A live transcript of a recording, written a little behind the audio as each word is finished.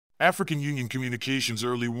African Union Communications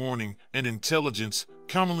Early Warning and Intelligence,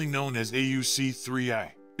 commonly known as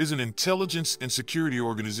AUC3I, is an intelligence and security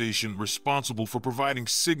organization responsible for providing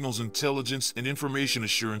signals intelligence and information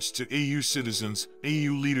assurance to AU citizens,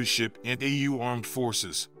 AU leadership, and AU armed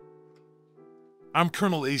forces. I'm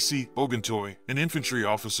Colonel A.C. Oguntoye, an infantry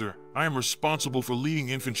officer. I am responsible for leading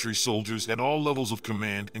infantry soldiers at all levels of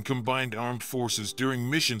command and combined armed forces during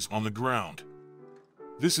missions on the ground.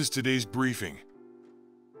 This is today's briefing.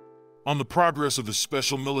 On the progress of the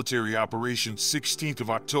Special Military Operation 16th of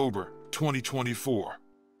October, 2024.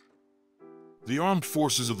 The armed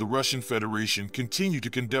forces of the Russian Federation continue to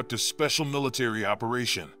conduct a special military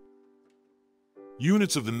operation.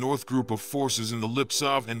 Units of the North Group of Forces in the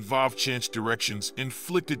Liptsov and Vovchansk directions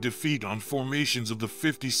inflicted defeat on formations of the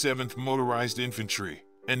 57th Motorized Infantry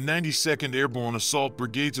and 92nd Airborne Assault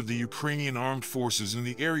Brigades of the Ukrainian Armed Forces in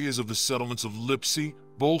the areas of the settlements of Lipsy,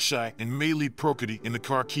 Bolshai, and Maly Prokity in the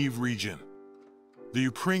Kharkiv region. The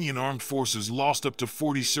Ukrainian Armed Forces lost up to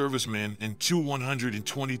 40 servicemen and two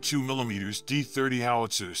 122mm D-30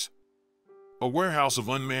 howitzers. A warehouse of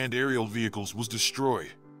unmanned aerial vehicles was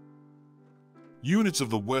destroyed. Units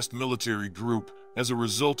of the West Military Group, as a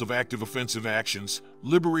result of active offensive actions,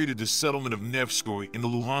 liberated the settlement of Nevskoy in the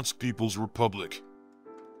Luhansk People's Republic.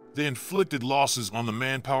 They inflicted losses on the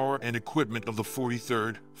manpower and equipment of the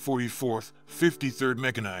 43rd, 44th, 53rd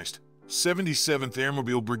Mechanized, 77th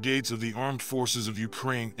Airmobile Brigades of the Armed Forces of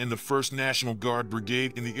Ukraine and the 1st National Guard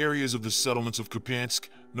Brigade in the areas of the settlements of Kupiansk,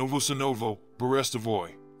 Novosanovo,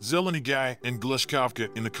 Berestovoy, Zelenigai, and Gleshkovka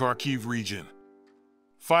in the Kharkiv region.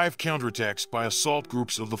 5 counterattacks by assault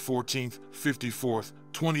groups of the 14th, 54th,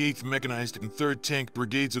 28th Mechanized and 3rd Tank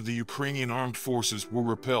Brigades of the Ukrainian Armed Forces were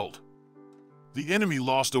repelled. The enemy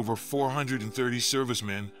lost over 430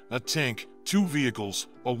 servicemen, a tank, 2 vehicles,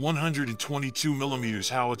 a 122mm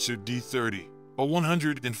howitzer D-30, a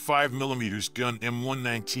 105mm gun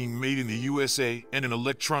M119 made in the USA, and an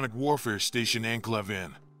electronic warfare station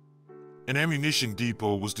Anklavin. An ammunition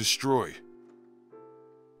depot was destroyed.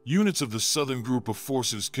 Units of the Southern Group of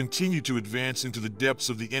Forces continued to advance into the depths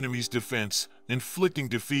of the enemy's defense, inflicting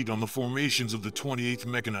defeat on the formations of the 28th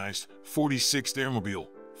Mechanized, 46th Airmobile,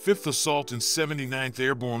 5th Assault and 79th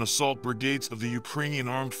Airborne Assault Brigades of the Ukrainian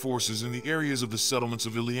Armed Forces in the areas of the settlements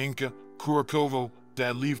of Ilyanka, Kurakovo,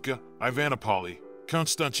 Dadlivka, Ivanopoly,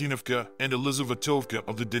 Konstantinovka, and Elizavetovka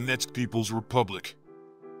of the Donetsk People's Republic.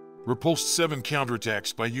 Repulsed 7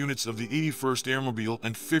 counterattacks by units of the 81st Airmobile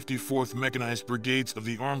and 54th Mechanized Brigades of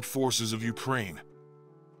the Armed Forces of Ukraine.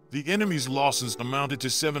 The enemy's losses amounted to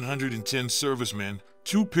 710 servicemen,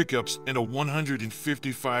 2 pickups, and a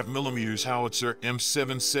 155mm howitzer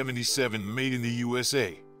M777 made in the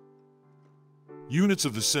USA. Units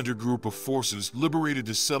of the Center Group of Forces liberated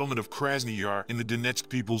the settlement of Krasny Yar in the Donetsk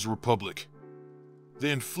People's Republic. They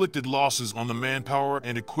inflicted losses on the manpower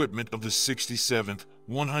and equipment of the 67th,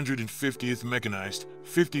 150th Mechanized,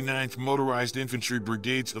 59th Motorized Infantry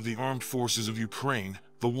Brigades of the Armed Forces of Ukraine,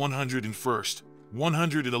 the 101st,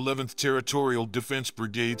 111th Territorial Defense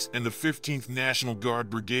Brigades, and the 15th National Guard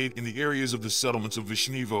Brigade in the areas of the settlements of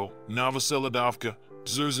Vishnevo, Novoseladovka,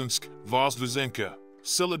 Dzержinsk, Vozdvizenka,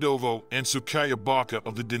 Seladovo, and Sukhaya Baka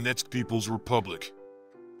of the Donetsk People's Republic.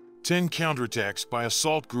 10 counterattacks by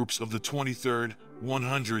assault groups of the 23rd,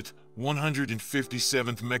 100th,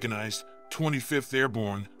 157th Mechanized, 25th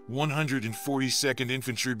Airborne, 142nd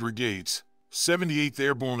Infantry Brigades, 78th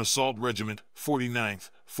Airborne Assault Regiment, 49th,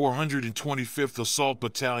 425th Assault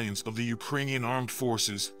Battalions of the Ukrainian Armed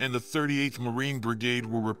Forces, and the 38th Marine Brigade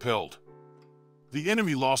were repelled. The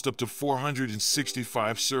enemy lost up to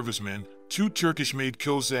 465 servicemen, 2 Turkish-made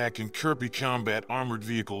Kozak and Kirpi combat armored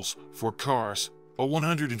vehicles, 4 cars, a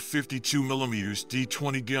 152mm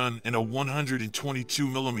D-20 gun, and a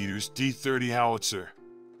 122mm D-30 howitzer.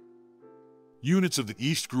 Units of the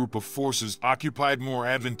East Group of Forces occupied more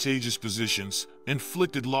advantageous positions,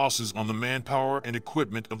 inflicted losses on the manpower and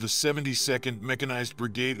equipment of the 72nd Mechanized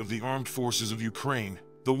Brigade of the Armed Forces of Ukraine,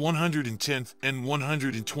 the 110th and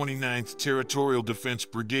 129th Territorial Defense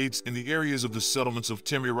Brigades in the areas of the settlements of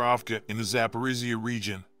Temirovka in the Zaporizhia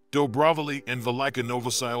region, Dobrovoly and Velika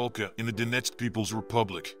Novosayolka in the Donetsk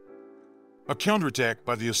Republic. A counterattack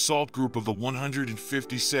by the assault group of the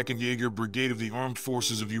 152nd Jaeger Brigade of the Armed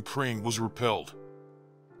Forces of Ukraine was repelled.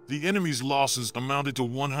 The enemy's losses amounted to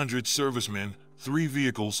 100 servicemen, 3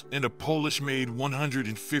 vehicles, and a Polish-made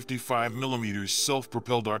 155mm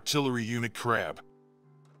self-propelled artillery unit Crab.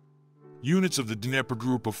 Units of the Dnieper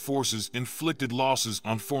Group of Forces inflicted losses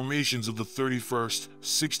on formations of the 31st,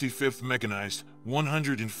 65th Mechanized,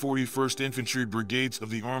 141st Infantry Brigades of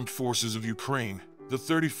the Armed Forces of Ukraine, the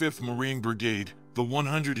 35th Marine Brigade, the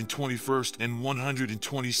 121st and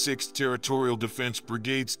 126th Territorial Defense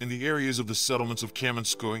Brigades in the areas of the settlements of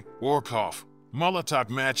Kamenskoye, Orkhov,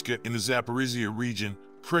 Molotov-Machka in the Zaporizhia region,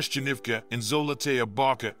 Kreshchenivka and Zoloteya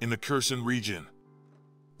Balka in the Kherson region.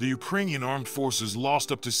 The Ukrainian armed forces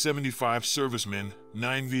lost up to 75 servicemen,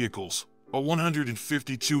 9 vehicles, a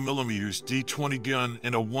 152mm D-20 gun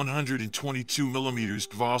and a 122mm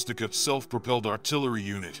Gvozdika self-propelled artillery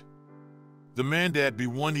unit. The Mandat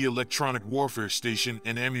B-1, the electronic warfare station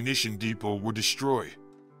and ammunition depot were destroyed.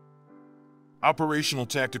 Operational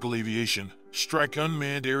tactical aviation, strike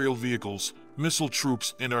unmanned aerial vehicles, missile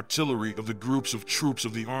troops and artillery of the groups of troops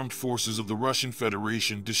of the armed forces of the Russian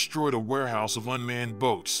Federation destroyed a warehouse of unmanned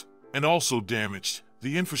boats, and also damaged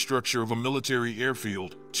the infrastructure of a military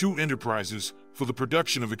airfield, 2 enterprises for the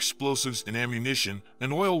production of explosives and ammunition,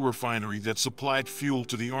 an oil refinery that supplied fuel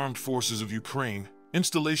to the armed forces of Ukraine,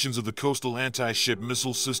 installations of the coastal anti-ship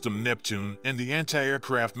missile system Neptune and the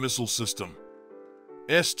anti-aircraft missile system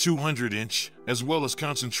S-200-inch, as well as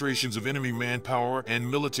concentrations of enemy manpower and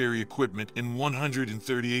military equipment in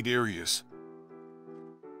 138 areas.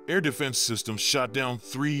 Air defense systems shot down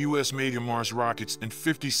 3 U.S.-made HIMARS rockets and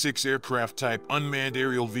 56 aircraft-type unmanned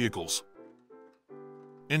aerial vehicles.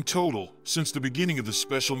 In total, since the beginning of the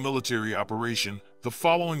special military operation, the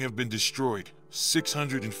following have been destroyed: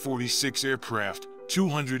 646 aircraft,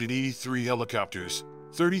 283 helicopters,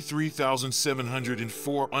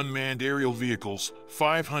 33,704 unmanned aerial vehicles,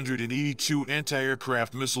 582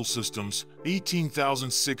 anti-aircraft missile systems,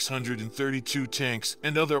 18,632 tanks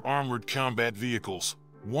and other armored combat vehicles,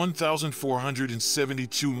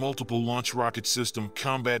 1,472 multiple launch rocket system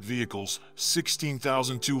combat vehicles,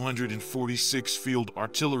 16,246 field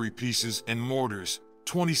artillery pieces and mortars,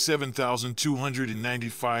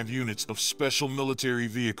 27,295 units of special military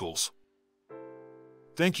vehicles.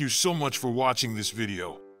 Thank you so much for watching this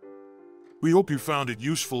video. We hope you found it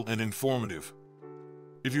useful and informative.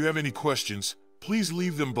 If you have any questions, please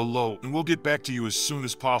leave them below and we'll get back to you as soon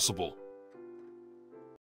as possible.